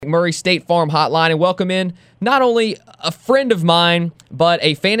McMurray State Farm Hotline and welcome in not only a friend of mine, but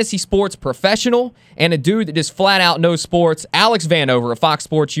a fantasy sports professional and a dude that just flat out knows sports, Alex Vanover of Fox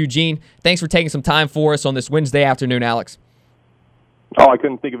Sports Eugene. Thanks for taking some time for us on this Wednesday afternoon, Alex. Oh, I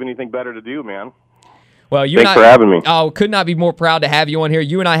couldn't think of anything better to do, man. Well, Thanks for having me. Oh, could not be more proud to have you on here.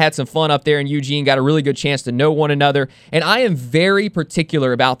 You and I had some fun up there in Eugene, got a really good chance to know one another. And I am very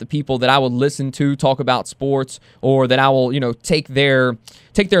particular about the people that I will listen to talk about sports or that I will, take their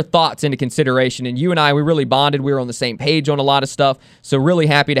thoughts into consideration. And you and I, we really bonded. We were on the same page on a lot of stuff. So really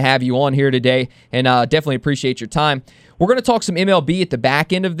happy to have you on here today and definitely appreciate your time. We're going to talk some MLB at the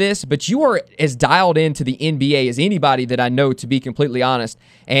back end of this, but you are as dialed into the NBA as anybody that I know, to be completely honest.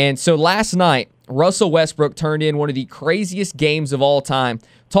 And so last night, Russell Westbrook turned in one of the craziest games of all time.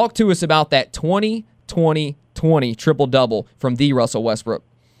 Talk to us about that 20-20-20 triple-double from the Russell Westbrook.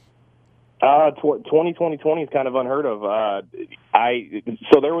 20-20-20 is kind of unheard of.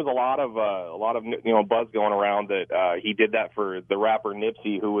 So there was a lot of buzz going around that he did that for the rapper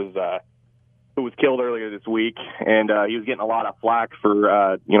Nipsey, who was killed earlier this week, and he was getting a lot of flack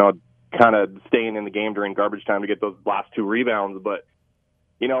for kind of staying in the game during garbage time to get those last two rebounds. But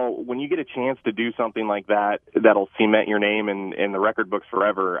when you get a chance to do something like that, that'll cement your name in the record books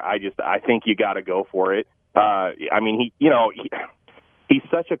forever. I think you got to go for it. He's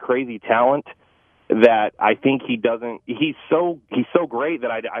such a crazy talent that I think he's so great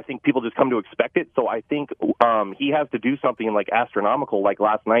that I think people just come to expect it. So I think he has to do something like astronomical like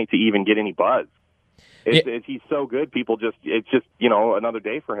last night to even get any buzz. He's so good, it's just another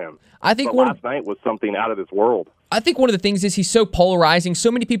day for him. I think last night was something out of this world. I think one of the things is he's so polarizing.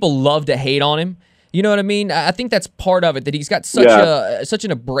 So many people love to hate on him. You know what I mean? I think that's part of it, that he's got such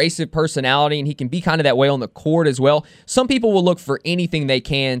an abrasive personality, and he can be kind of that way on the court as well. Some people will look for anything they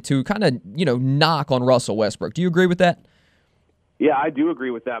can to kind of, knock on Russell Westbrook. Do you agree with that? Yeah, I do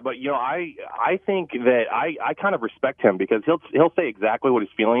agree with that. But, I think that I kind of respect him because he'll say exactly what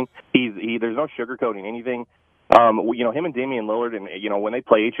he's feeling. There's no sugarcoating anything. Him and Damian Lillard, and, when they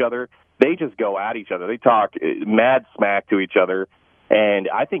play each other, they just go at each other. They talk mad smack to each other. And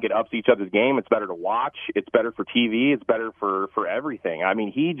I think it ups each other's game. It's better to watch. It's better for TV. It's better for everything. I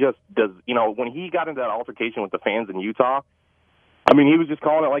mean, he just does, when he got into that altercation with the fans in Utah, I mean, he was just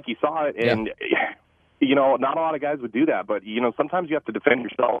calling it like he saw it. And, not a lot of guys would do that. But, sometimes you have to defend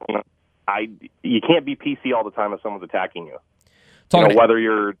yourself. You can't be PC all the time if someone's attacking you. Whether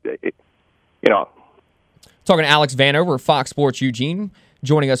you're, Talking to Alex Vanover of Fox Sports Eugene,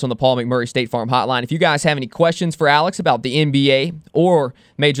 joining us on the Paul McMurray State Farm Hotline. If you guys have any questions for Alex about the NBA or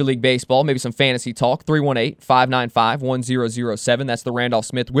Major League Baseball, maybe some fantasy talk, 318-595-1007. That's the Randolph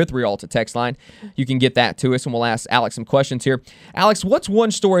Smith with Rialta text line. You can get that to us, and we'll ask Alex some questions here. Alex, what's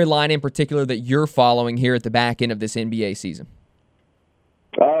one storyline in particular that you're following here at the back end of this NBA season?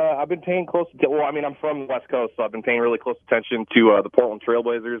 I've been paying I'm from the West Coast, so I've been paying really close attention to the Portland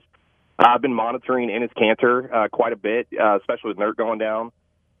Trailblazers. I've been monitoring Enes Kanter quite a bit, especially with Nurk going down.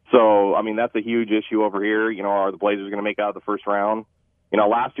 So, that's a huge issue over here. Are the Blazers going to make it out of the first round?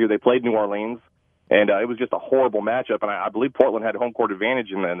 Last year they played New Orleans, and it was just a horrible matchup. And I believe Portland had home court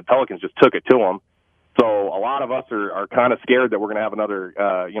advantage, and then the Pelicans just took it to them. So a lot of us are kind of scared that we're going to have another,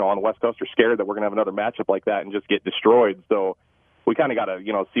 on the West Coast are scared that we're going to have another matchup like that and just get destroyed. So we kind of got to,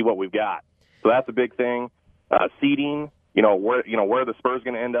 see what we've got. So that's a big thing. Seeding. Where the Spurs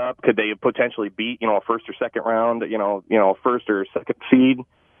going to end up? Could they potentially beat, a first or second round, first or second seed?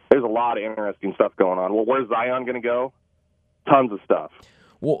 There's a lot of interesting stuff going on. Well, where's Zion going to go? Tons of stuff.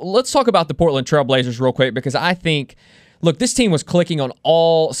 Well, let's talk about the Portland Trailblazers real quick because I think, look, this team was clicking on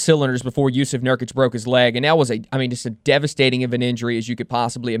all cylinders before Jusuf Nurkic broke his leg, and that was just a devastating of an injury as you could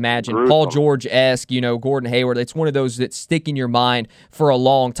possibly imagine. Gruesome. Paul George-esque, Gordon Hayward. It's one of those that stick in your mind for a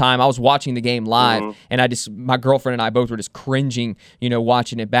long time. I was watching the game live, and my girlfriend and I both were just cringing,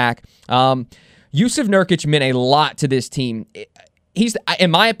 watching it back. Jusuf Nurkic meant a lot to this team. He's,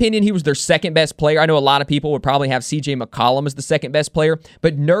 in my opinion, he was their second best player. I know a lot of people would probably have C.J. McCollum as the second best player,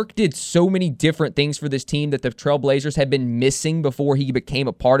 but Nurk did so many different things for this team that the Trailblazers had been missing before he became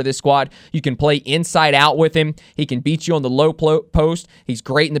a part of this squad. You can play inside out with him. He can beat you on the low post. He's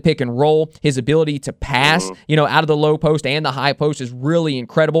great in the pick and roll. His ability to pass, out of the low post and the high post is really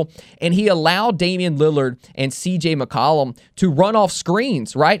incredible. And he allowed Damian Lillard and C.J. McCollum to run off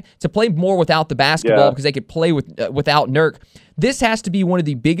screens, right? To play more without the basketball because they could play without Nurk. This has to be one of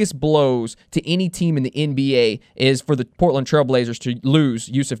the biggest blows to any team in the NBA is for the Portland Trailblazers to lose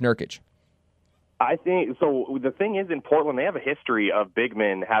Jusuf Nurkic. I think so. The thing is, in Portland, they have a history of big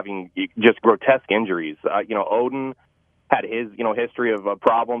men having just grotesque injuries. Odin had his, history of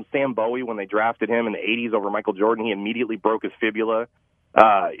problems. Sam Bowie, when they drafted him in the 80s over Michael Jordan, he immediately broke his fibula.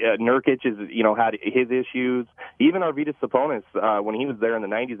 Nurkic had his issues. Even Arvydas Sabonis, when he was there in the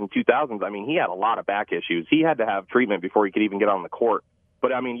 90s and 2000s, I mean, he had a lot of back issues. He had to have treatment before he could even get on the court.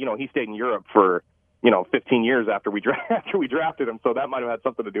 But, I mean, he stayed in Europe for, 15 years after we drafted him, so that might have had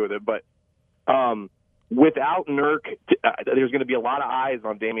something to do with it. But without Nurk, there's going to be a lot of eyes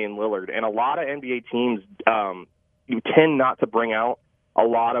on Damian Lillard, and a lot of NBA teams tend not to bring out a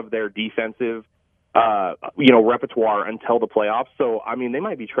lot of their defensive repertoire until the playoffs. So, I mean, they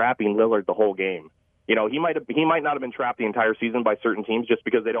might be trapping Lillard the whole game. He might not have been trapped the entire season by certain teams just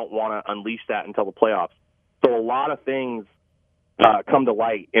because they don't want to unleash that until the playoffs. So a lot of things come to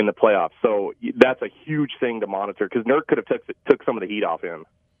light in the playoffs. So that's a huge thing to monitor because Nurk could have took some of the heat off him.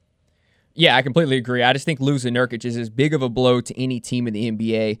 Yeah, I completely agree. I just think losing Nurkic is as big of a blow to any team in the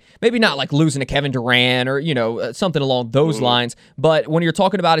NBA. Maybe not like losing to Kevin Durant or, something along those lines. But when you're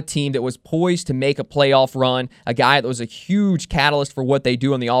talking about a team that was poised to make a playoff run, a guy that was a huge catalyst for what they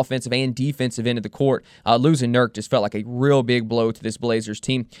do on the offensive and defensive end of the court, losing Nurk just felt like a real big blow to this Blazers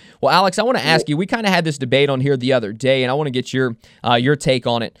team. Well, Alex, I want to ask you, we kind of had this debate on here the other day, and I want to get your take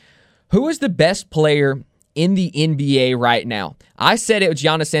on it. Who is the best player in the NBA right now? I said it was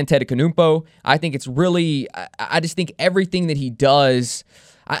Giannis Antetokounmpo. I think it's really, I just think everything that he does,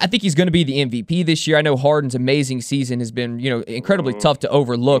 I think he's going to be the MVP this year. I know Harden's amazing season has been, incredibly tough to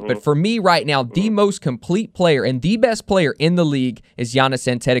overlook, but for me right now, the most complete player and the best player in the league is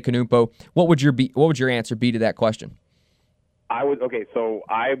Giannis Antetokounmpo. What would your answer be to that question? So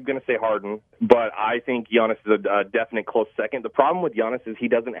I'm going to say Harden, but I think Giannis is a definite close second. The problem with Giannis is he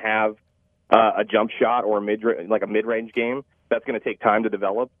doesn't have a jump shot or a mid-range game that's going to take time to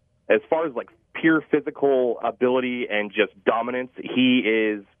develop. As far as pure physical ability and just dominance, he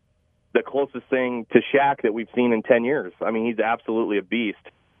is the closest thing to Shaq that we've seen in 10 years. I mean, he's absolutely a beast.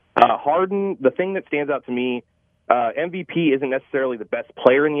 Harden, the thing that stands out to me, MVP isn't necessarily the best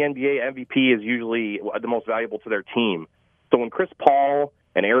player in the NBA. MVP is usually the most valuable to their team. So when Chris Paul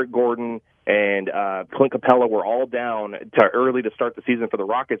and Eric Gordon and Clint Capella were all down early to start the season for the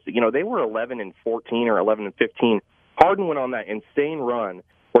Rockets, they were 11-14 or 11-15. Harden went on that insane run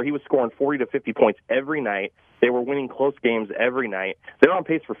where he was scoring 40 to 50 points every night. They were winning close games every night. They're on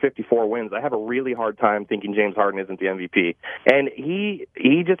pace for 54 wins. I have a really hard time thinking James Harden isn't the MVP. And he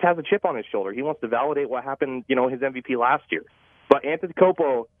just has a chip on his shoulder. He wants to validate what happened, his MVP last year. But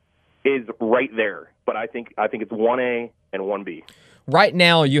Antetokounmpo is right there. But I think it's 1A and 1B. Right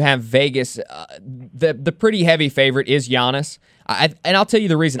now, you have Vegas. The pretty heavy favorite is Giannis. And I'll tell you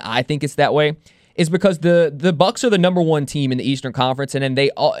the reason I think it's that way is because the Bucks are the number one team in the Eastern Conference, and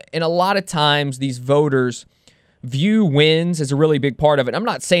a lot of times these voters view wins as a really big part of it. I'm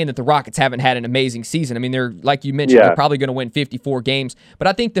not saying that the Rockets haven't had an amazing season. I mean, they're, like you mentioned, they're probably going to win 54 games. But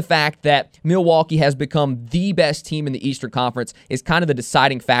I think the fact that Milwaukee has become the best team in the Eastern Conference is kind of the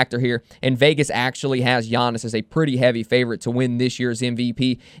deciding factor here. And Vegas actually has Giannis as a pretty heavy favorite to win this year's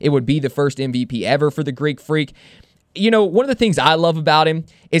MVP. It would be the first MVP ever for the Greek Freak. One of the things I love about him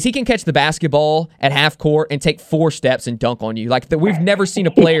is he can catch the basketball at half court and take 4 steps and dunk on you. We've never seen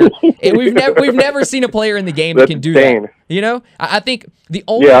a player. we've never seen a player in the game that can do that. I think the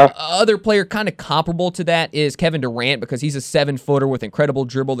only other player kind of comparable to that is Kevin Durant because he's a 7-footer with incredible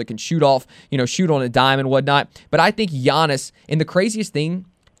dribble that can shoot shoot on a dime and whatnot. But I think Giannis, and the craziest thing,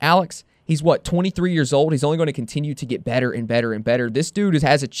 Alex, he's 23 years old. He's only going to continue to get better and better and better. This dude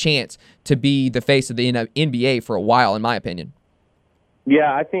has a chance to be the face of the NBA for a while, in my opinion.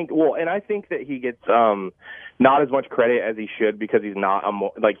 Yeah, I think that he gets not as much credit as he should because he's not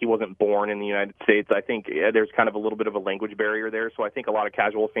he wasn't born in the United States. I think there's kind of a little bit of a language barrier there, so I think a lot of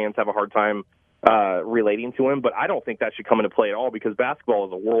casual fans have a hard time relating to him. But I don't think that should come into play at all because basketball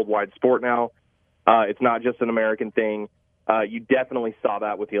is a worldwide sport now. It's not just an American thing. You definitely saw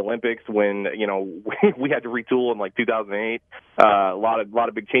that with the Olympics when, we had to retool in 2008. A lot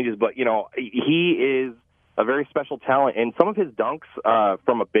of big changes, but he is a very special talent, and some of his dunks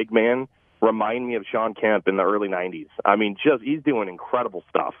from a big man remind me of Shawn Kemp in the early 90s. I mean, he's doing incredible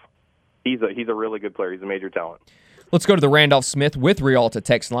stuff. He's a really good player. He's a major talent. Let's go to the Randolph Smith with Rialta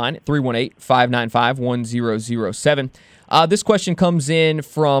text line at 318-595-1007. This question comes in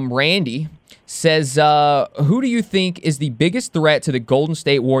from Randy. Says, who do you think is the biggest threat to the Golden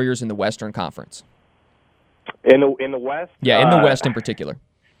State Warriors in the Western Conference? In the West? Yeah, in the West in particular.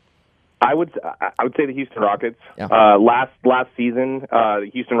 I would say the Houston Rockets. Yeah. Last season, the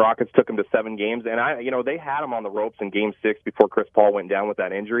Houston Rockets took them to 7 games, and they had them on the ropes in Game 6 before Chris Paul went down with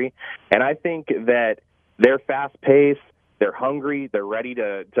that injury. And I think that they're fast-paced, they're hungry, they're ready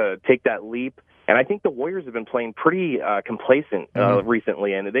to take that leap. And I think the Warriors have been playing pretty complacent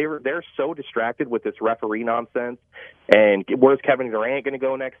recently, and they're so distracted with this referee nonsense. And where's Kevin Durant going to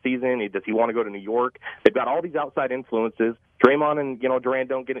go next season? Does he want to go to New York? They've got all these outside influences. Draymond and Durant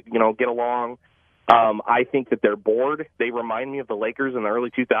don't get along. I think that they're bored. They remind me of the Lakers in the early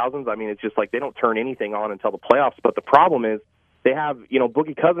 2000s. I mean, it's just like they don't turn anything on until the playoffs. But the problem is they have,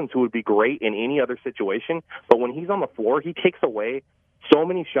 Boogie Cousins, who would be great in any other situation. But when he's on the floor, he takes away so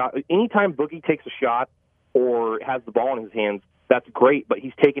many shots. Anytime Boogie takes a shot or has the ball in his hands, that's great, but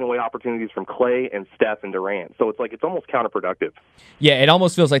he's taking away opportunities from Clay and Steph and Durant. So it's almost counterproductive. Yeah, it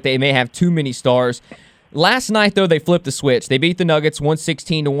almost feels like they may have too many stars. Last night, though, they flipped the switch. They beat the Nuggets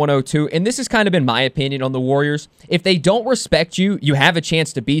 116-102, and this has kind of been my opinion on the Warriors. If they don't respect you, you have a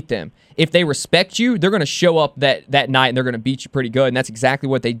chance to beat them. If they respect you, they're going to show up that night, and they're going to beat you pretty good, and that's exactly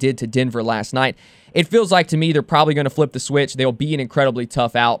what they did to Denver last night. It feels like to me they're probably going to flip the switch. They'll be an incredibly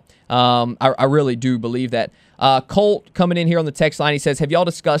tough out. I really do believe that. Colt coming in here on the text line, he says, have y'all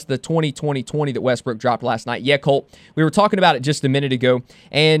discussed the 20-20-20 that Westbrook dropped last night? Yeah, Colt, we were talking about it just a minute ago,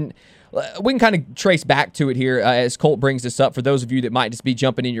 and we can kind of trace back to it here as Colt brings this up. For those of you that might just be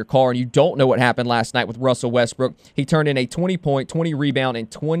jumping in your car and you don't know what happened last night with Russell Westbrook, he turned in a 20-point, 20-rebound,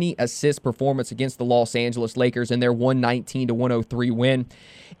 and 20-assist performance against the Los Angeles Lakers in their 119-103 win.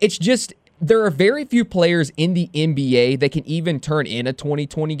 It's just, there are very few players in the NBA that can even turn in a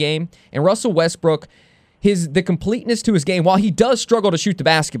 20-20 game, and Russell Westbrook, the completeness to his game, while he does struggle to shoot the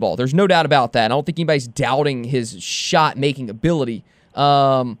basketball, there's no doubt about that. I don't think anybody's doubting his shot-making ability.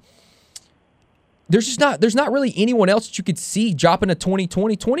 There's not really anyone else that you could see dropping a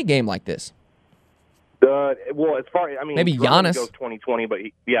 20-20-20 game like this. Well, as far maybe Giannis goes 20-20, but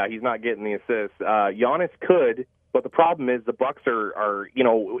he's not getting the assist. Giannis could, but the problem is the Bucks are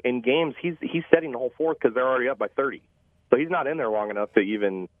in games he's setting the whole fourth because they're already up by 30, so he's not in there long enough to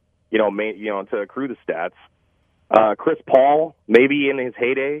even to accrue the stats. Chris Paul, maybe in his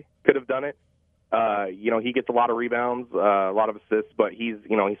heyday, could have done it. He gets a lot of rebounds, a lot of assists, but he's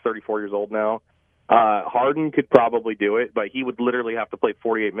 34 years old now. Harden could probably do it, but he would literally have to play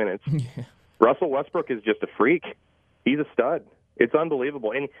 48 minutes. Yeah. Russell Westbrook is just a freak. He's a stud. It's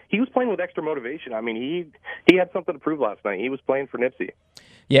unbelievable. And he was playing with extra motivation. I mean, he had something to prove last night. He was playing for Nipsey.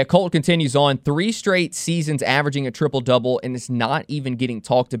 Yeah, Colt continues on. 3 straight seasons averaging a triple-double, and it's not even getting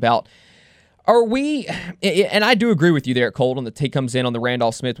talked about. Are we, and I do agree with you there, Colt, on the take comes in on the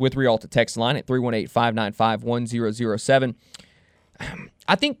Randolph Smith with Rialta text line at 318-595-1007.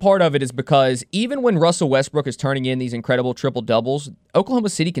 I think part of it is because even when Russell Westbrook is turning in these incredible triple-doubles, Oklahoma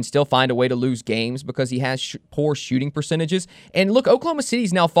City can still find a way to lose games because he has poor shooting percentages. And look, Oklahoma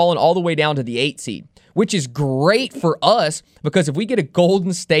City's now fallen all the way down to the 8 seed, which is great for us because if we get a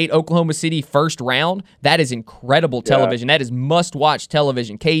Golden State, Oklahoma City first round, that is incredible television. Yeah. That is must-watch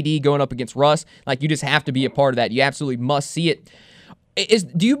television. KD going up against Russ, you just have to be a part of that. You absolutely must see it.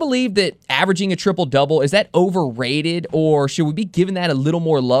 Do you believe that averaging a triple-double, is that overrated, or should we be giving that a little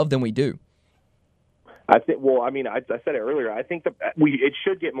more love than we do? I think. Well, I said it earlier. I think that it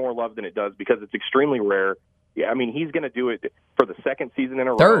should get more love than it does because it's extremely rare. Yeah, he's going to do it for the second season in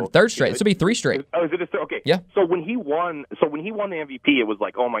a row. Third straight. This will be 3 straight. Oh, is it okay? Yeah. So when he won the MVP, it was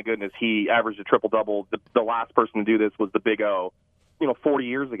like, oh my goodness, he averaged a triple-double. The last person to do this was the Big O, 40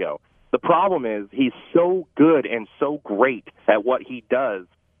 years ago. The problem is he's so good and so great at what he does.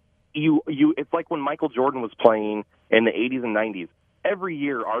 It's like when Michael Jordan was playing in the 80s and 90s. Every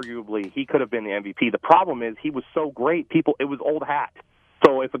year, arguably, he could have been the MVP. The problem is he was so great, it was old hat.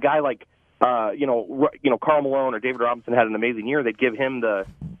 So if a guy like Karl Malone or David Robinson had an amazing year, they'd give him the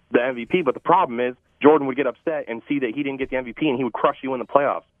MVP. But the problem is Jordan would get upset and see that he didn't get the MVP, and he would crush you in the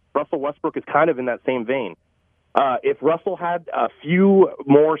playoffs. Russell Westbrook is kind of in that same vein. If Russell had a few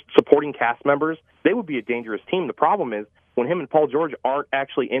more supporting cast members, they would be a dangerous team. The problem is when him and Paul George aren't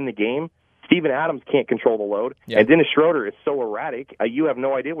actually in the game, Steven Adams can't control the load, and Dennis Schroeder is so erratic, you have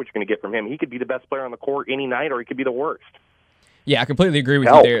no idea what you're going to get from him. He could be the best player on the court any night, or he could be the worst. Yeah, I completely agree with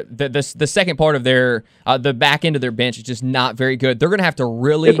you there. The second part of their the back end of their bench is just not very good. They're going to have to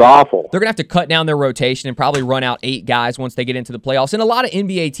it's awful. They're going to have to cut down their rotation and probably run out 8 guys once they get into the playoffs. And a lot of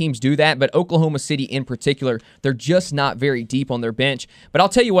NBA teams do that, but Oklahoma City in particular, they're just not very deep on their bench. But I'll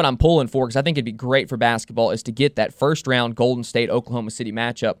tell you what I'm pulling for, because I think it'd be great for basketball, is to get that first round Golden State-Oklahoma City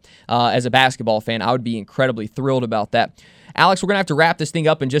matchup. As a basketball fan, I would be incredibly thrilled about that. Alex, we're going to have to wrap this thing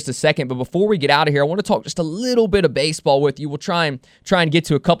up in just a second, but before we get out of here, I want to talk just a little bit of baseball with you. We'll try and get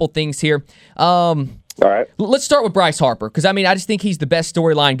to a couple things here. All right. Let's start with Bryce Harper, because, I just think he's the best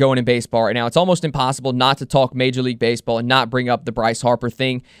storyline going in baseball right now. It's almost impossible not to talk Major League Baseball and not bring up the Bryce Harper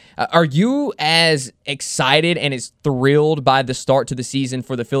thing. Are you as excited and as thrilled by the start to the season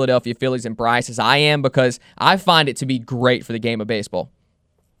for the Philadelphia Phillies and Bryce as I am? Because I find it to be great for the game of baseball.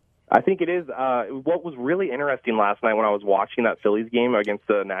 I think it is. What was really interesting last night when I was watching that Phillies game against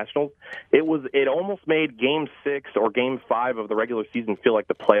the Nationals, it almost made Game 6 or Game 5 of the regular season feel like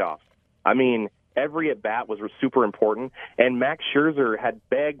the playoffs. Every at-bat was super important, and Max Scherzer had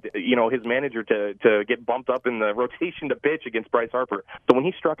begged, his manager to get bumped up in the rotation to pitch against Bryce Harper. So when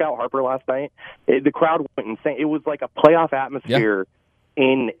he struck out Harper last night, the crowd went insane. It was like a playoff atmosphere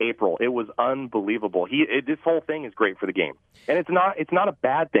in April. It was unbelievable. This whole thing is great for the game, and it's not a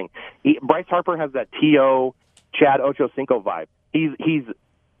bad thing. Bryce Harper has that T.O. Chad Ochocinco vibe. He's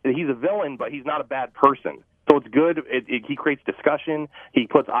a villain, but he's not a bad person. So it's good. He creates discussion. He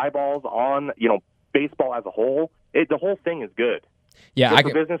puts eyeballs on, baseball as a whole. The whole thing is good. Yeah,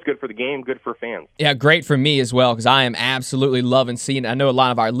 good for business, good for the game, good for fans. Yeah, great for me as well, because I am absolutely loving seeing it. I know a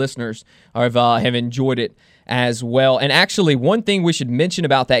lot of our listeners have enjoyed it as well. And actually, one thing we should mention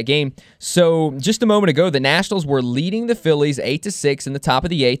about that game, so just a moment ago, the Nationals were leading the Phillies 8-6 in the top of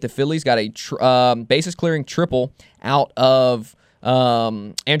the 8th. The Phillies got a bases-clearing triple out of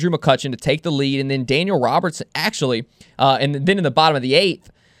Andrew McCutchen to take the lead, and then Daniel Robertson actually, and then in the bottom of the 8th,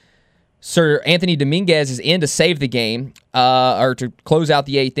 Sir Anthony Dominguez is in to save the game, or to close out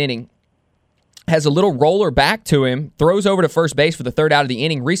the 8th inning. Has a little roller back to him, throws over to first base for the third out of the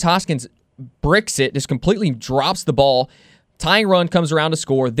inning. Rhys Hoskins bricks it, just completely drops the ball. Tying run comes around to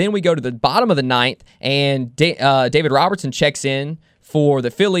score. Then we go to the bottom of the 9th, and David Robertson checks in for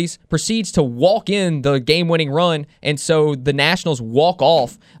the Phillies, proceeds to walk in the game-winning run, and so the Nationals walk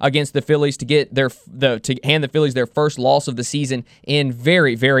off against the Phillies to get to hand the Phillies their first loss of the season in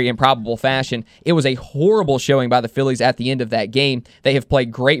very, very improbable fashion. It was a horrible showing by the Phillies at the end of that game. They have played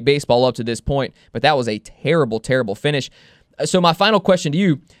great baseball up to this point, but that was a terrible, terrible finish. So my final question to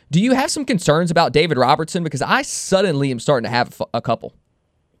you, do you have some concerns about David Robertson? Because I suddenly am starting to have a couple.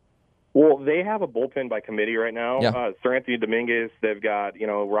 Well, they have a bullpen by committee right now. Yeah. Sir Anthony Dominguez. They've got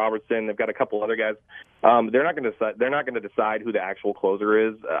Robertson. They've got a couple other guys. They're not going to decide who the actual closer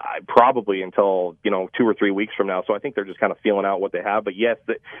is probably until 2 or 3 weeks from now. So I think they're just kind of feeling out what they have. But yes,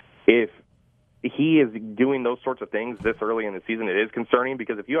 if he is doing those sorts of things this early in the season, it is concerning,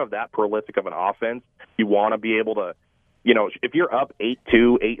 because if you have that prolific of an offense, you want to be able to. If you're up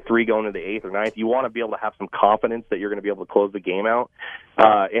 8-2, 8-3 going into the 8th or 9th, you want to be able to have some confidence that you're going to be able to close the game out.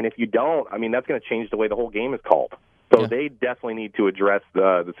 And if you don't, that's going to change the way the whole game is called. So they definitely need to address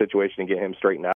the situation and get him straightened out.